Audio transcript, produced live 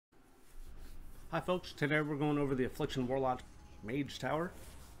Hi folks, today we're going over the Affliction Warlock Mage Tower.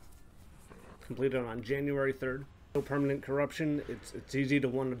 Completed on January 3rd. No permanent corruption. It's easy to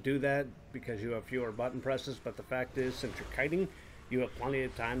want to do that because you have fewer button presses, but the fact is, since you're kiting, you have plenty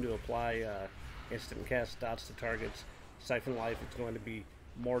of time to apply instant cast dots to targets. Siphon life, it's going to be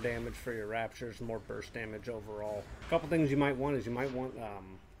more damage for your raptures, more burst damage overall. A couple things you might want is you might want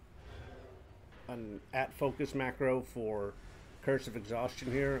an at focus macro for Curse of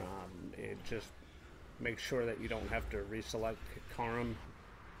Exhaustion here. It just makes sure that you don't have to reselect Karam.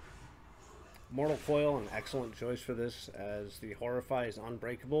 Mortal Coil, an excellent choice for this, as the Horrify is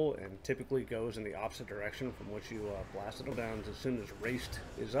unbreakable and typically goes in the opposite direction from which you blast it down as soon as Raced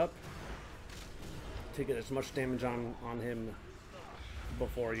is up, to get as much damage on him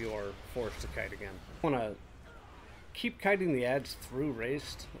before you are forced to kite again. You want to keep kiting the ads through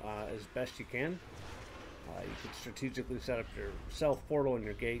Raced as best you can. You can strategically set up your self portal and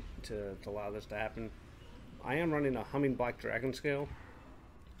your gate to allow this to happen. I am running a Humming Black Dragon scale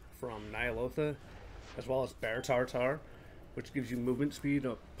from Nyalotha, as well as Bear Tartar, which gives you movement speed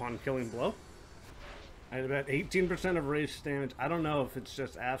upon killing blow. I had about 18% of race damage. I don't know if it's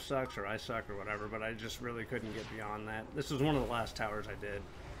just AF sucks or I suck or whatever, but I just really couldn't get beyond that. This was one of the last towers I did.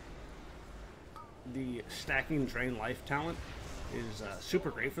 The stacking drain life talent is super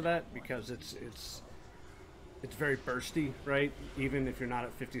great for that because it's very bursty, right? Even if you're not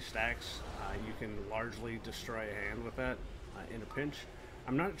at 50 stacks, you can largely destroy a hand with that in a pinch.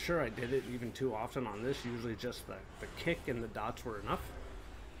 I'm not sure I did it even too often on this. Usually just the kick and the dots were enough.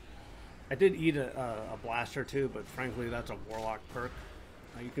 I did eat a blaster too, but frankly that's a Warlock perk.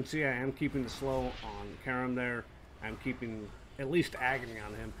 You can see I am keeping the slow on Karam there. I'm keeping at least Agony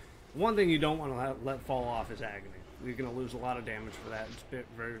on him. One thing you don't want to let fall off is Agony. You're going to lose a lot of damage for that. It's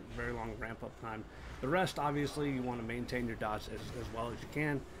very, very long ramp up time. The rest, obviously, you want to maintain your dots as well as you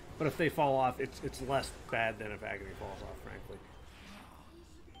can. But if they fall off, it's less bad than if Agony falls off, frankly.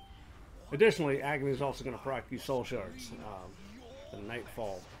 Additionally, Agony is also going to proc you Soul Shards. The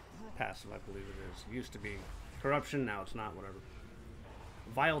Nightfall passive, I believe it is. It used to be Corruption, now it's not, whatever.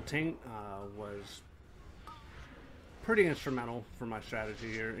 Vile Taint was pretty instrumental for my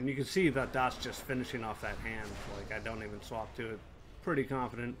strategy here. And you can see that dot's just finishing off that hand. Like, I don't even swap to it. Pretty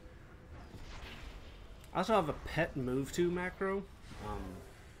confident. I also have a pet move to macro,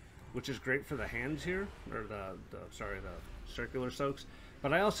 which is great for the hands here, or the circular soaks.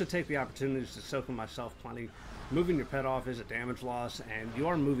 But I also take the opportunities to soak them myself plenty. Moving your pet off is a damage loss, and you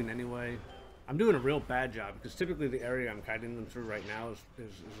are moving anyway. I'm doing a real bad job because typically the area I'm kiting them through right now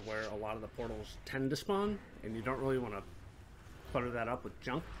is where a lot of the portals tend to spawn, and you don't really want to clutter that up with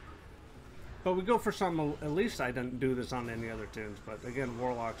junk. But we go for something, at least I didn't do this on any other tunes, but again,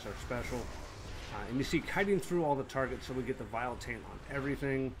 Warlocks are special. And you see kiting through all the targets, so we get the Vile Taint on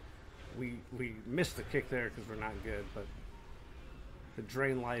everything. We missed the kick there because we're not good, but the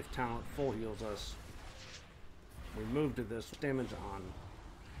Drain Life talent full heals us. We move to this damage on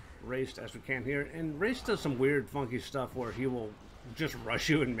Raced as we can here, and Raced does some weird funky stuff where he will just rush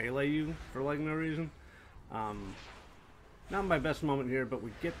you and melee you for like no reason. Not my best moment here, but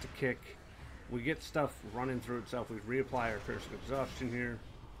we get to kick. We get stuff running through itself. We reapply our Curse of Exhaustion here.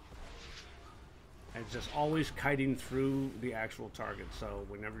 And it's just always kiting through the actual target. So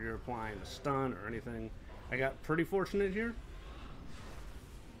whenever you're applying a stun or anything, I got pretty fortunate here.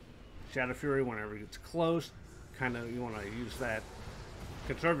 Shadow Fury, whenever it gets close, kind of you want to use that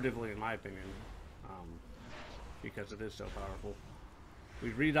conservatively, in my opinion, because it is so powerful.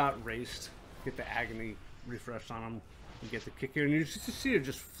 We redot Raced, get the Agony refresh on them, and get the kick here, and you just see it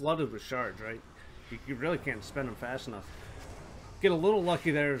just flooded with shards, right? You really can't spend them fast enough. Get a little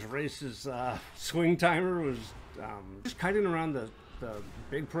lucky there as Race's swing timer was just kiting around the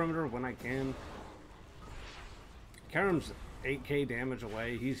big perimeter when I can. Karam's 8k damage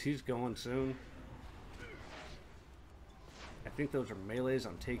away. He's going soon. I think those are melees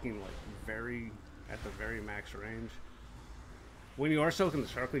I'm taking like at the very max range. When you are soaking the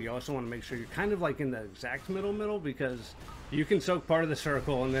circle, you also want to make sure you're kind of like in the exact middle, because you can soak part of the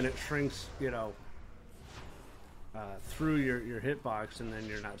circle and then it shrinks, you know, through your hitbox, and then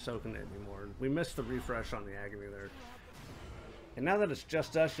you're not soaking it anymore. We missed the refresh on the Agony there. And now that it's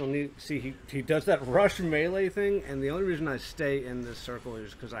just us, you'll see he does that rush melee thing, and the only reason I stay in this circle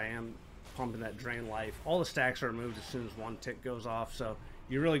is because I am pumping that Drain Life. All the stacks are removed as soon as one tick goes off, so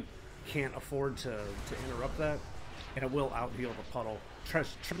you really can't afford to interrupt that, and it will out-heal the puddle.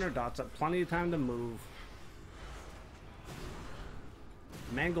 Tripping our dots up, plenty of time to move.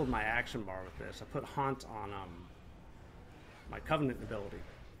 Mangled my action bar with this. I put Haunt on my Covenant ability.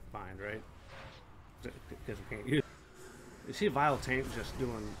 Fine, right? Because we can't use it. You see Vile Taint just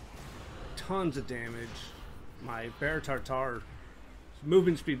doing tons of damage. My Bear Tartar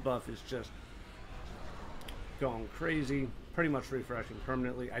movement speed buff is just going crazy, pretty much refreshing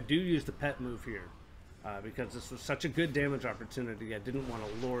permanently. I do use the pet move here because this was such a good damage opportunity. I didn't want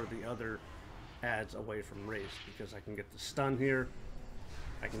to lure the other adds away from race because I can get the stun here.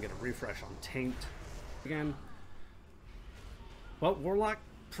 I can get a refresh on Taint again. But Warlock,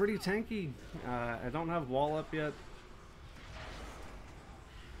 pretty tanky. I don't have wall up yet.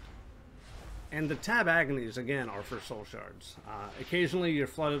 And the tab agonies, again, are for soul shards. Occasionally you're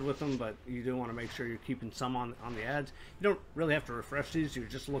flooded with them, but you do want to make sure you're keeping some on the ads. You don't really have to refresh these. You're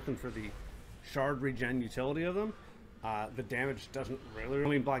just looking for the shard regen utility of them. The damage doesn't really... I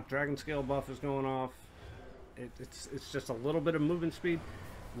mean, Black Dragon Scale buff is going off. It's just a little bit of movement speed.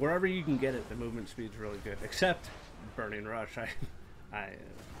 Wherever you can get it, the movement speed's really good. Except Burning Rush. I'm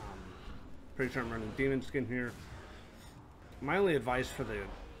pretty sure I'm running Demon Skin here. My only advice for the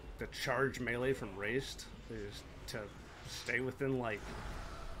charge melee from Raced is to stay within like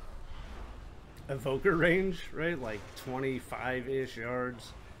evoker range, right? Like 25-ish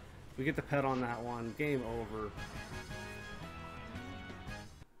yards. We get the pet on that one. Game over.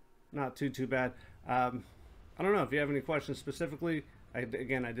 Not too bad. I don't know if you have any questions specifically.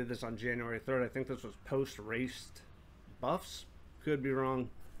 Again, I did this on January 3rd. I think this was post-Raced buffs. Could be wrong.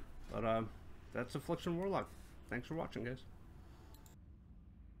 But that's Affliction Warlock. Thanks for watching, guys.